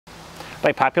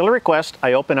By popular request,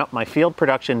 I open up my field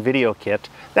production video kit.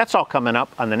 That's all coming up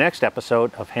on the next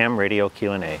episode of Ham Radio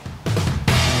Q&A.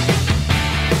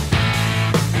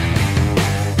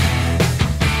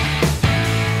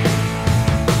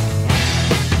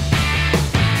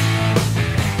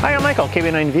 Hi, I'm Michael,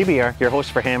 KB9VBR, your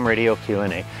host for Ham Radio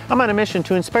Q&A. I'm on a mission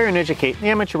to inspire and educate the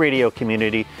amateur radio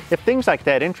community. If things like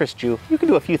that interest you, you can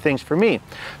do a few things for me.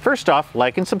 First off,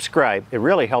 like and subscribe. It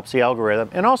really helps the algorithm.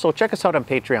 And also check us out on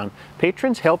Patreon.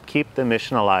 Patrons help keep the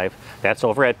mission alive. That's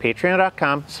over at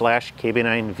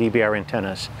patreon.com/KB9VBR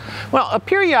Antennas. Well,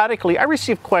 periodically I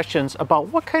receive questions about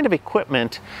what kind of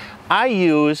equipment I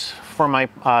use for my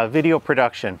video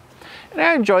production. And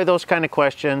I enjoy those kind of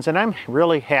questions, and I'm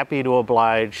really happy to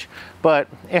oblige. But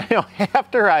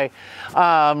after I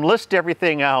list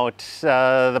everything out,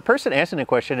 the person asking the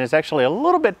question is actually a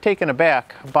little bit taken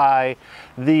aback by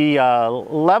the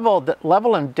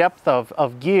level and depth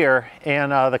of gear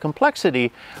and the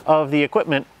complexity of the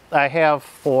equipment I have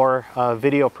for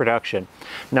video production.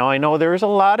 Now, I know there's a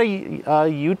lot of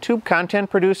YouTube content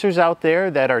producers out there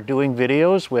that are doing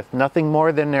videos with nothing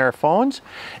more than their phones,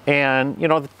 and you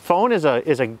know, the phone is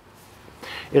a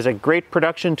great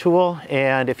production tool,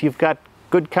 and if you've got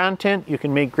good content, you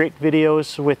can make great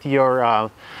videos with your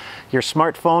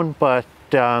smartphone. But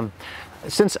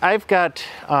since I've got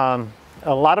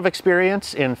a lot of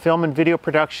experience in film and video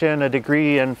production, a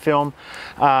degree in film,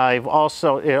 I've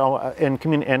also, in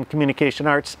communication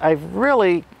arts, I've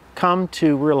really come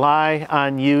to rely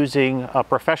on using a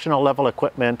professional level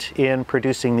equipment in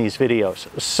producing these videos.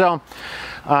 So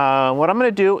what I'm going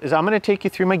to do is I'm going to take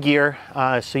you through my gear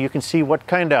so you can see what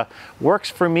kind of works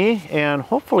for me, and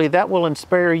hopefully that will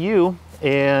inspire you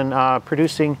in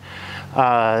producing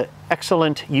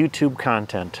excellent YouTube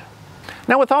content.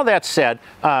 Now, with all that said,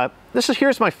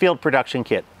 here's my field production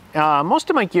kit. Most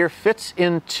of my gear fits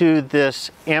into this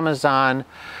Amazon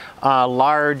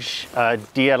large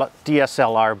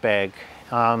DSLR bag.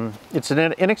 It's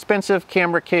an inexpensive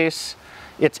camera case.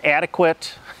 It's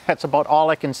adequate. That's about all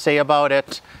I can say about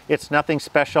it. It's nothing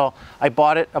special. I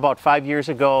bought it about 5 years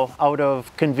ago out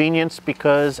of convenience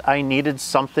because I needed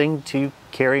something to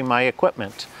carry my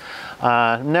equipment.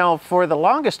 Now, for the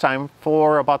longest time,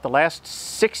 for about the last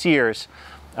 6 years,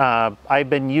 I've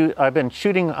been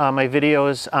shooting my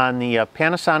videos on the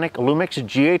Panasonic Lumix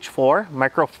GH4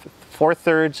 Micro Four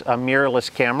Thirds mirrorless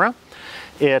camera.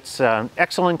 It's an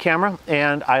excellent camera,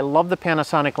 and I love the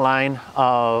Panasonic line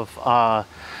of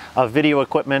video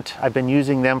equipment. I've been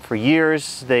using them for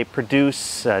years. They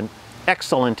produce an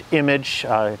excellent image,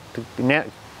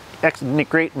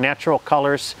 great natural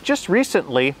colors. Just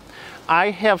recently,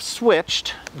 I have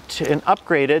switched and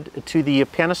upgraded to the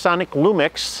Panasonic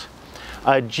Lumix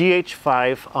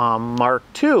GH5 Mark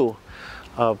II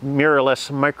mirrorless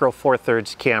Micro Four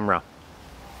Thirds camera.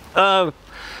 The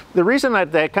reason I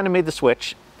kind of made the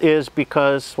switch is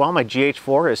because, well, my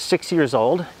GH4 is 6 years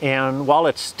old, and while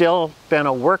it's still been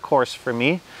a workhorse for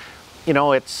me, you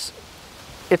know, it's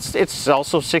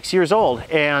also 6 years old,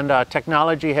 and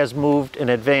technology has moved and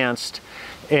advanced,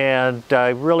 and I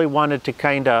really wanted to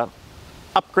kind of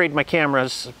upgrade my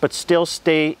cameras but still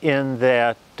stay in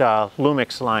that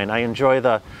Lumix line. I enjoy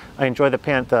the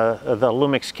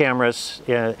Lumix cameras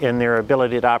in their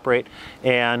ability to operate,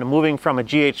 and moving from a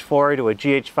GH4 to a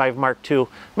GH5 Mark II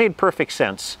made perfect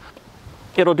sense.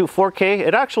 It'll do 4K.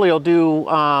 It actually will do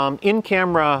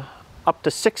in-camera up to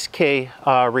 6K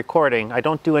recording. I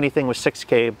don't do anything with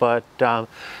 6K, but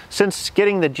since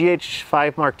getting the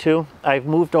GH5 Mark II, I've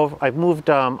moved all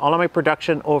of my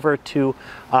production over to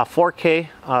 4K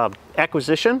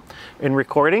acquisition and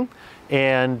recording.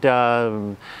 And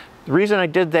the reason I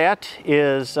did that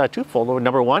is twofold.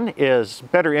 Number one is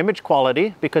better image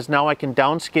quality, because now I can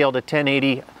downscale to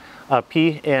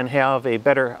 1080p and have a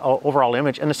better overall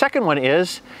image. And the second one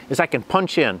is I can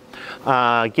punch in,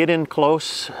 get in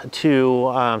close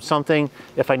to something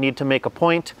if I need to make a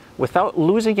point without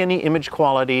losing any image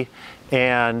quality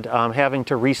and having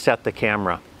to reset the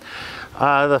camera.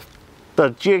 The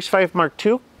GH5 Mark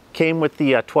II came with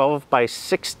the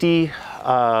 12x60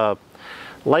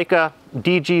 Leica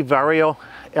DG Vario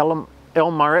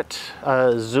Elmarit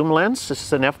zoom lens. This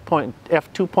is an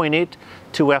f2.8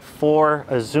 to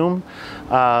f4 zoom.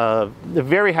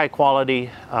 Very high quality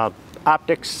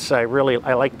optics. I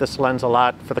like this lens a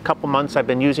lot. For the couple months I've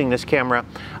been using this camera,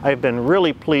 I've been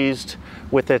really pleased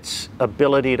with its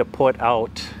ability to put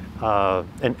out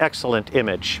an excellent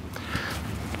image.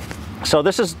 So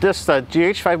this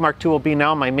GH5 Mark II will be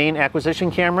now my main acquisition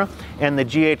camera, and the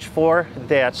GH4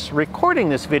 that's recording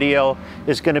this video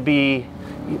is going to be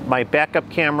my backup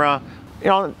camera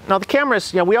Now the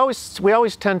cameras, we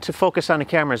always tend to focus on the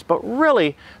cameras, but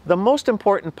really the most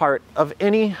important part of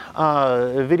any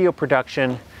video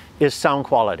production is sound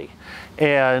quality.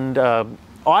 And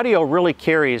audio really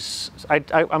carries,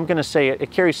 I'm going to say it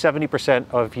carries 70%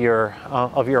 of your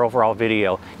overall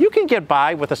video. You can get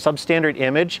by with a substandard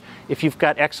image if you've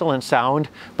got excellent sound,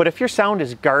 but if your sound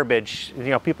is garbage,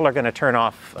 people are going to turn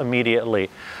off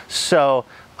immediately. So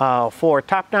for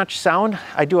top-notch sound,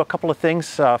 I do a couple of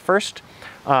things. First,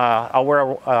 I'll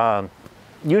wear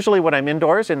usually when I'm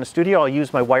indoors in the studio, I'll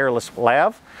use my wireless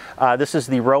lav. This is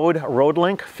the Rode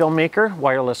Link Filmmaker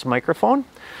wireless microphone.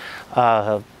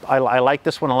 I like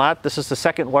this one a lot. This is the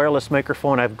second wireless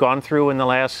microphone I've gone through in the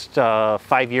last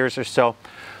 5 years or so.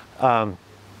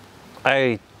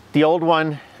 The old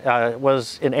one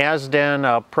was an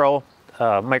Asden Pro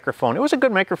microphone. It was a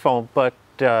good microphone, but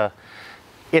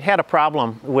it had a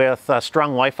problem with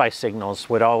strong Wi-Fi signals.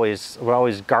 Would always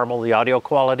garble the audio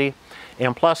quality,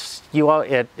 and plus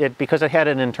because it had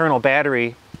an internal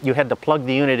battery, you had to plug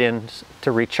the unit in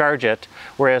to recharge it,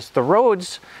 whereas the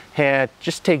Rodes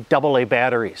just take AA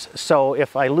batteries. So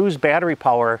if I lose battery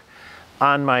power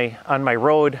on my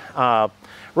Rode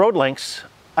Links,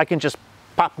 I can just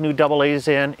pop new AA's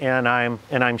in and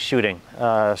I'm shooting.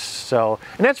 And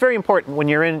that's very important when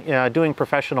you're in doing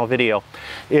professional video,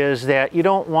 is that you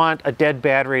don't want a dead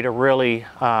battery to really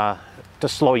to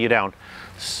slow you down.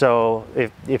 So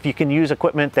if you can use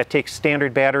equipment that takes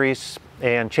standard batteries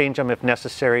and change them if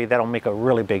necessary, that'll make a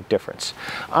really big difference.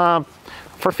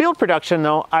 For field production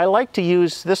though, I like to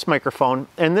use this microphone,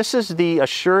 and this is the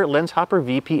Shure LensHopper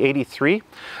VP83.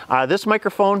 This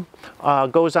microphone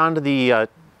goes onto the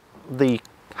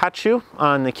hot shoe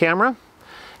on the camera,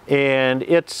 and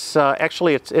it's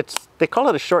actually they call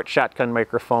it a short shotgun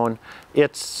microphone.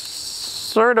 It's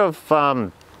sort of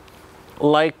more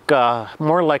like a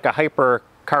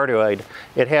hypercardioid.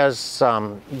 It has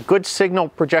good signal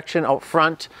projection out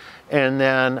front, and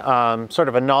then sort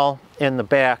of a null in the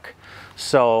back.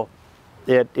 So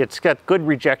it's got good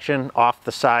rejection off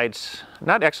the sides.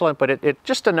 Not excellent, but it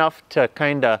just enough to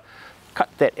kind of cut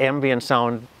that ambient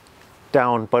sound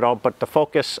down, but to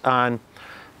focus on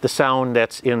the sound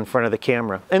that's in front of the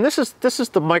camera. And this is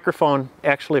the microphone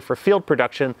actually for field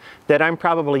production that I'm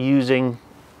probably using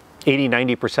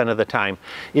 80–90% of the time.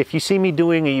 If you see me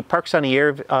doing a Parks on the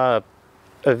Air a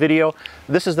video,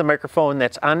 this is the microphone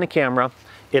that's on the camera.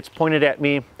 It's pointed at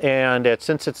me, and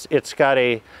since it's got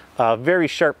a very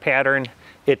sharp pattern,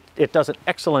 it does an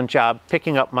excellent job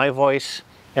picking up my voice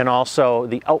and also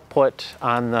the output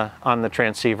on the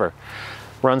transceiver.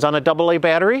 Runs on a AA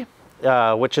battery,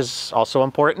 which is also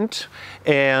important,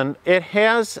 and it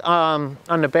has on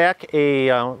the back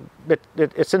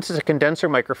since it's a condenser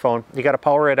microphone, you got to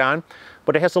power it on,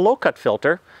 but it has a low cut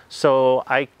filter, so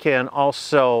I can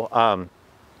also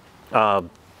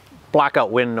block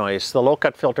out wind noise. The low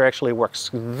cut filter actually works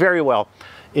very well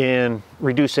in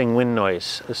reducing wind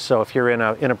noise. So if you're in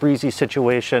a breezy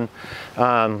situation,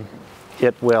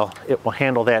 it will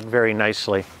handle that very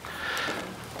nicely.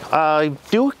 I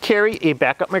do carry a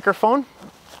backup microphone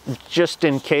just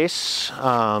in case,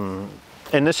 and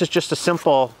this is just a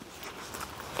simple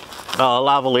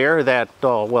lavalier that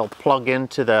will plug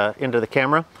into the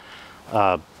camera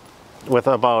with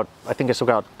about, I think it's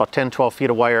about 10–12 feet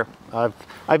of wire.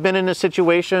 I've been in a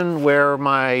situation where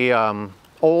my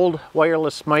old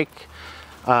wireless mic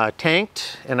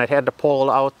tanked, and I had to pull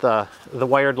out the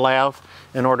wired lav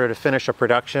in order to finish a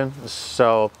production.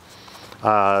 So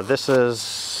this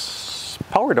is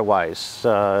power-wise,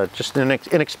 just an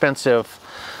inexpensive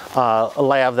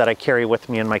lav that I carry with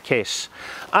me in my case.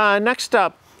 Next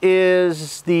up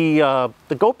is the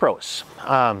GoPros.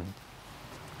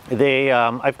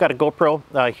 I've got a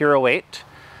GoPro Hero 8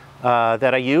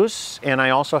 that I use, and I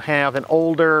also have an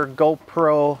older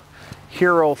GoPro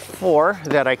Hero 4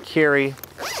 that I carry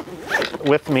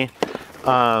with me.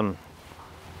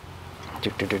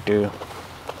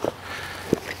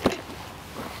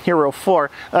 Hero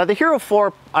 4. The Hero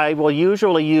 4 I will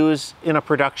usually use in a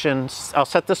production. I'll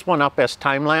set this one up as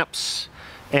time-lapse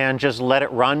and just let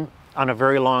it run on a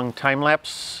very long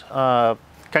time-lapse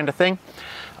kind of thing.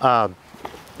 And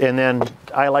then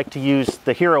I like to use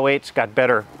the Hero 8's got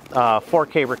better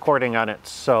 4K recording on it.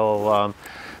 So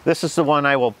this is the one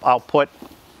I'll put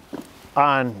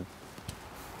on,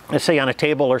 let's say, on a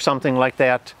table or something like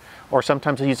that. Or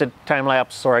sometimes I use a time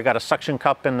lapse, or I got a suction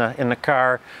cup in the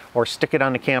car, or stick it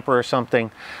on the camper or something.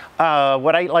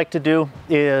 What I like to do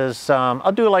is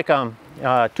I'll do like a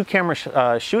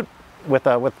 2-camera shoot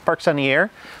with Parks on the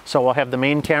Air. So I'll have the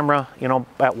main camera,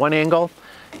 at one angle,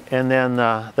 and then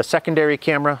the secondary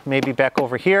camera maybe back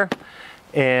over here,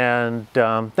 And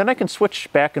then I can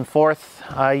switch back and forth.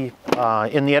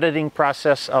 In the editing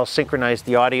process, I'll synchronize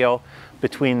the audio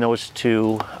between those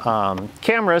two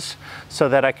cameras so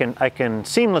that I can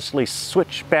seamlessly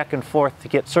switch back and forth to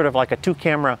get sort of like a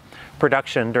two-camera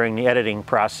production during the editing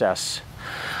process.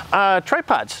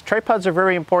 Tripods are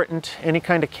very important. Any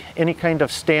kind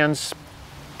of stands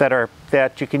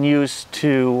that you can use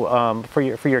to for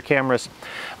your cameras.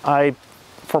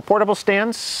 For portable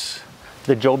stands,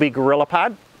 the Joby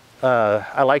GorillaPod.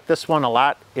 I like this one a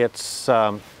lot. It's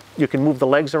you can move the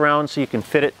legs around so you can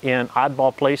fit it in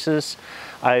oddball places.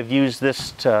 I've used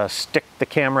this to stick the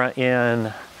camera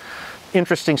in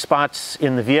interesting spots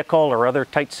in the vehicle or other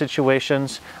tight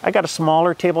situations. I got a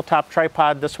smaller tabletop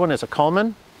tripod. This one is a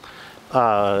Coleman.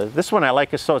 This one I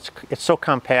like is it's so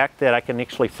compact that I can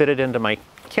actually fit it into my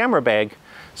camera bag.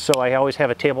 So I always have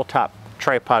a tabletop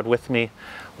tripod with me,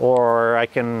 or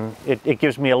it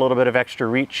gives me a little bit of extra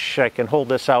reach. I can hold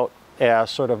this out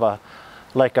as sort of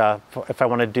if I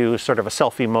want to do sort of a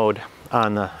selfie mode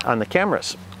on the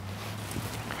cameras.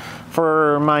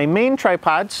 For my main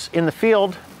tripods in the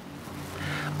field,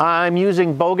 I'm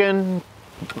using Bogen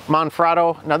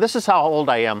Manfrotto. Now this is how old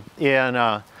I am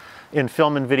in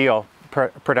film and video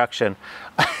production.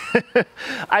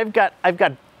 I've got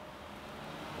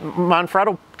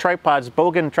Manfrotto tripods,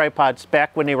 Bogen tripods,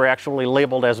 back when they were actually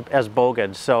labeled as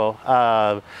Bogen.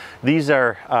 So these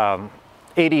are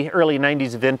early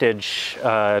 90s vintage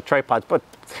tripods, but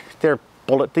they're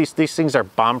these things are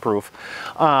bomb-proof.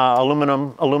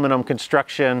 Aluminum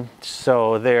construction,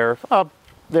 so they're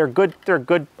good. They're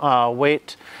good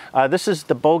weight. This is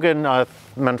the Bogen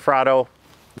Manfrotto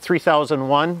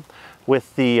 3001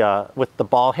 with the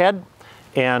ball head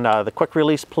and the quick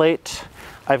release plate.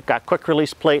 I've got quick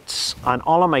release plates on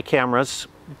all of my cameras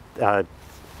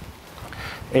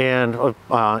and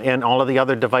all of the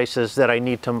other devices that I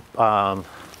need to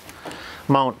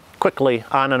mount quickly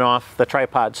on and off the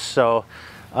tripods. So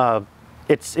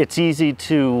it's easy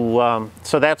to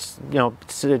so that's, you know,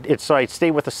 so I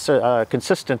stay with a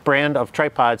consistent brand of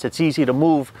tripods. It's easy to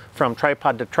move from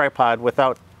tripod to tripod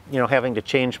without, you know, having to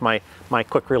change my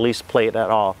quick release plate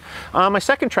at all. My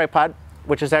second tripod,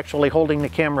 which is actually holding the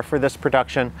camera for this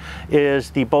production, is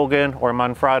the Bogen or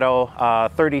Manfrotto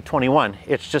 3021.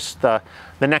 It's just the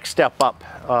next step up.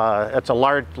 It's a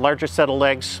larger set of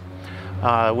legs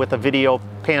with a video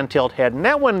pan tilt head, and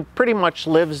that one pretty much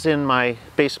lives in my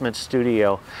basement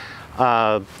studio.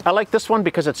 I like this one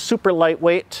because it's super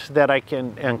lightweight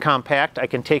and compact. I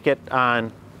can take it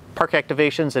on park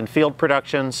activations and field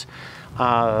productions.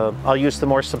 I'll use the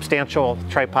more substantial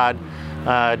tripod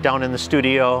down in the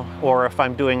studio, or if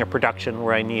I'm doing a production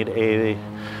where I need a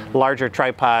larger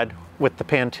tripod with the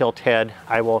pan tilt head,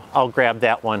 I'll grab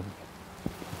that one.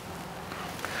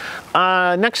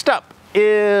 Next up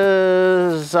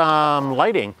is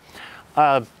lighting.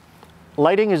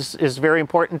 Lighting is very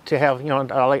important to have. You know,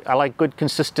 I like good,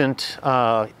 consistent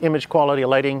image quality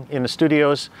lighting in the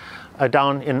studios.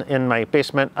 Down in my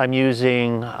basement, I'm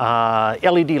using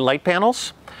LED light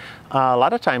panels. A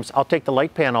lot of times I'll take the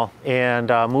light panel and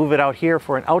move it out here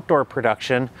for an outdoor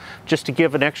production, just to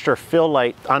give an extra fill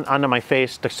light onto my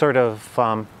face to sort of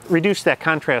reduce that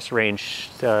contrast range,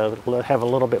 to have a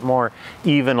little bit more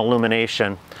even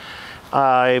illumination.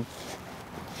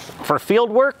 For field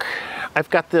work, I've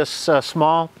got this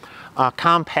small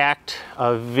compact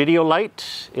video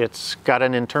light. It's got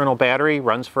an internal battery,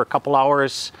 runs for a couple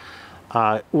hours.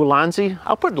 Ulanzi.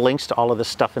 I'll put links to all of this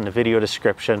stuff in the video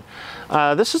description.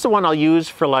 This is the one I'll use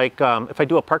for, like, if I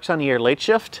do a Parks on the Air late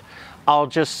shift, I'll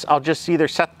just either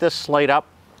set this light up,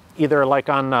 either like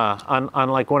on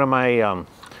like one of my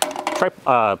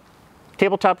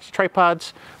tabletop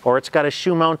tripods, or it's got a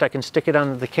shoe mount. I can stick it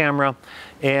on the camera,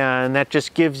 and that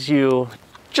just gives you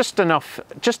just enough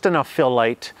fill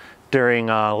light during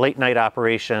late night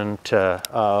operation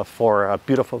for a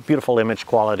beautiful image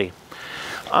quality.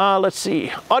 Let's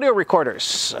see, audio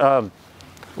recorders. A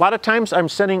lot of times I'm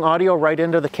sending audio right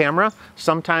into the camera.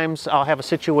 Sometimes I'll have a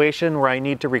situation where I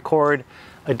need to record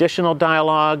additional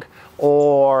dialogue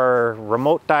or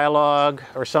remote dialogue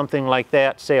or something like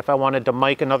that. Say if I wanted to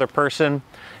mic another person,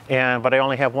 but I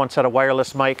only have one set of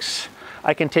wireless mics,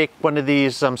 I can take one of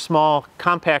these small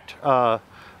compact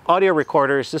audio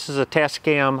recorders. This is a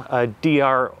Tascam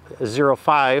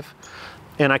DR05,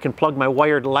 and I can plug my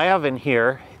wired lav in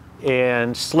here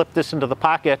and slip this into the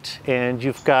pocket, and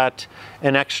you've got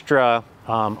an extra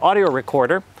audio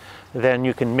recorder. Then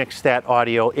you can mix that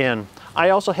audio in. I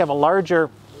also have a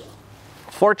larger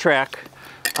 4-track.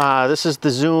 This is the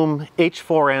Zoom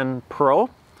H4n Pro,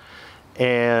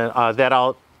 and that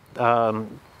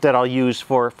I'll use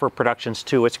for productions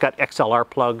too. It's got XLR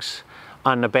plugs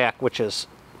on the back, which is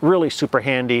really super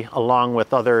handy, along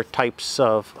with other types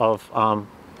of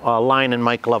line and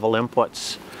mic level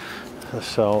inputs.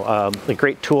 So a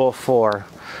great tool for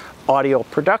audio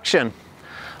production.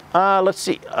 Let's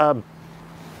see, and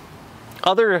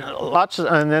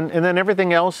then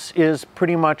everything else is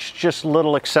pretty much just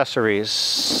little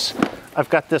accessories. I've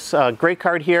got this gray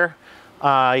card here.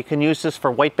 You can use this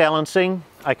for white balancing.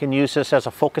 I can use this as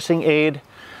a focusing aid.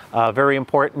 Very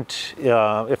important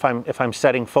if I'm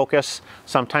setting focus.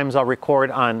 Sometimes I'll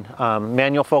record on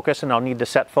manual focus and I'll need to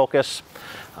set focus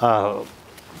for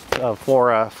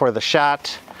the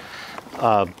shot.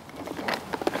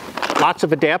 Lots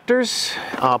of adapters,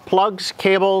 plugs,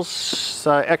 cables,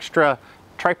 extra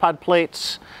tripod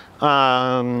plates.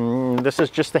 This is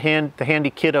just the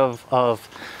handy kit of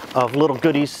little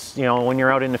goodies, you know, when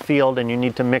you're out in the field and you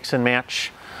need to mix and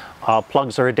match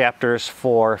plugs or adapters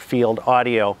for field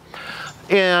audio.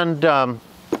 And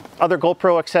other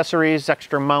GoPro accessories,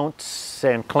 extra mounts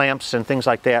and clamps and things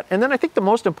like that. And then I think the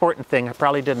most important thing I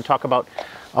probably didn't talk about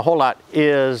a whole lot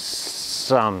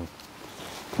is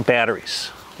batteries.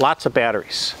 Lots of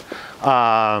batteries.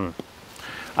 I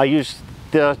use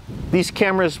these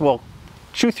cameras will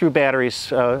chew through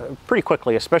batteries pretty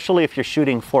quickly, especially if you're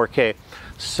shooting 4K.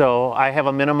 So I have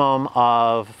a minimum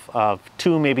of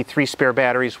 2, maybe 3 spare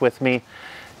batteries with me,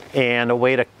 and a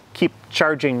way to keep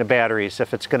charging the batteries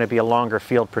if it's going to be a longer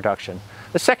field production.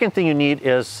 The second thing you need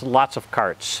is lots of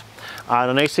carts.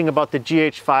 The nice thing about the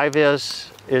GH5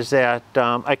 is that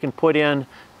I can put in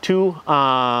 2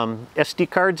 SD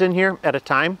cards in here at a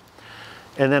time,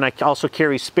 and then I also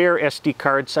carry spare SD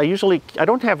cards. I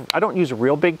don't use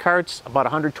real big cards, about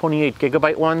 128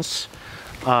 gigabyte ones,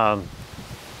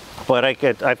 but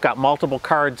I've got multiple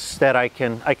cards that I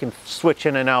can switch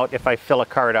in and out if I fill a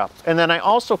card up. And then I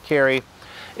also carry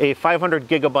a 500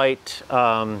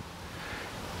 gigabyte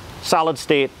solid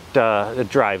state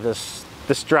drive.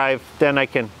 This drive, then I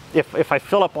can, if I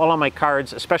fill up all of my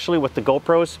cards, especially with the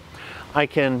GoPros, I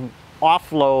can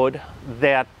offload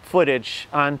that footage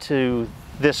onto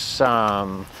this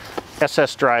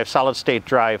SS drive, solid state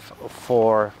drive,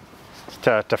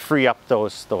 to free up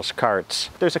those cards.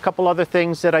 There's a couple other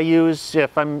things that I use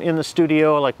if I'm in the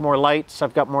studio, like more lights.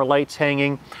 I've got more lights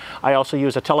hanging. I also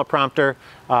use a teleprompter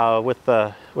with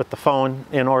the phone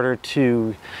in order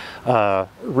to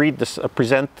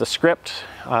present the script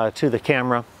to the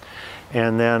camera.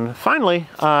 And then finally,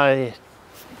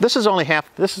 this is only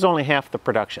half the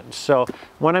production. So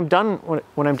when I'm done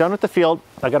with the field,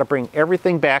 I got to bring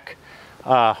everything back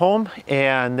home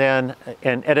and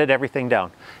edit everything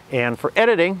down. And for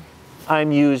editing,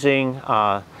 I'm using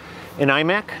an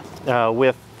iMac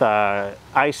with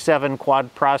i7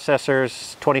 quad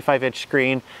processors, 25-inch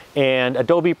screen, and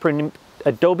Adobe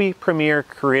Premiere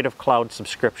Creative Cloud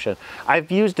subscription.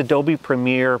 I've used Adobe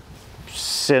Premiere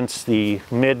since the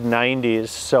mid-90s,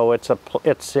 so it's a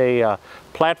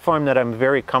platform that I'm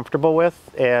very comfortable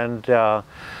with, and I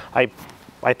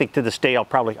think to this day I'm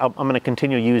going to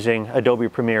continue using Adobe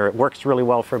Premiere. It works really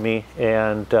well for me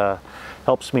and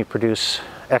helps me produce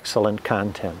excellent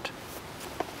content.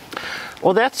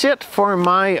 Well, that's it for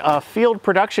my field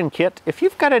production kit. If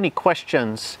you've got any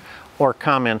questions or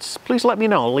comments, please let me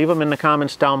know. Leave them in the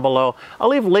comments down below. I'll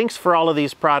leave links for all of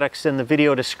these products in the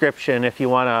video description if you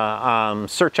want to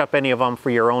search up any of them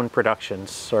for your own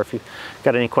productions, or if you've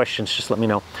got any questions, just let me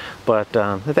know. But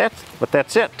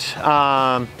that's it.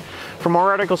 For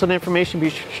more articles and information, be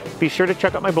sure to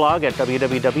check out my blog at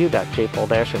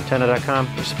www.jpol-antenna.com.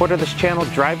 Your support of this channel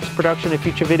drives production of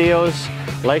future videos.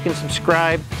 Like and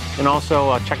subscribe, and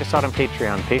also check us out on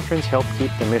Patreon. Patrons help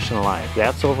keep the mission alive.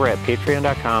 That's over at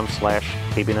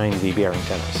patreon.com/KB9VBR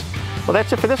Antennas. Well,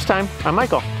 that's it for this time. I'm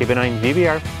Michael,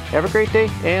 KB9VBR. Have a great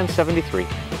day, and 73.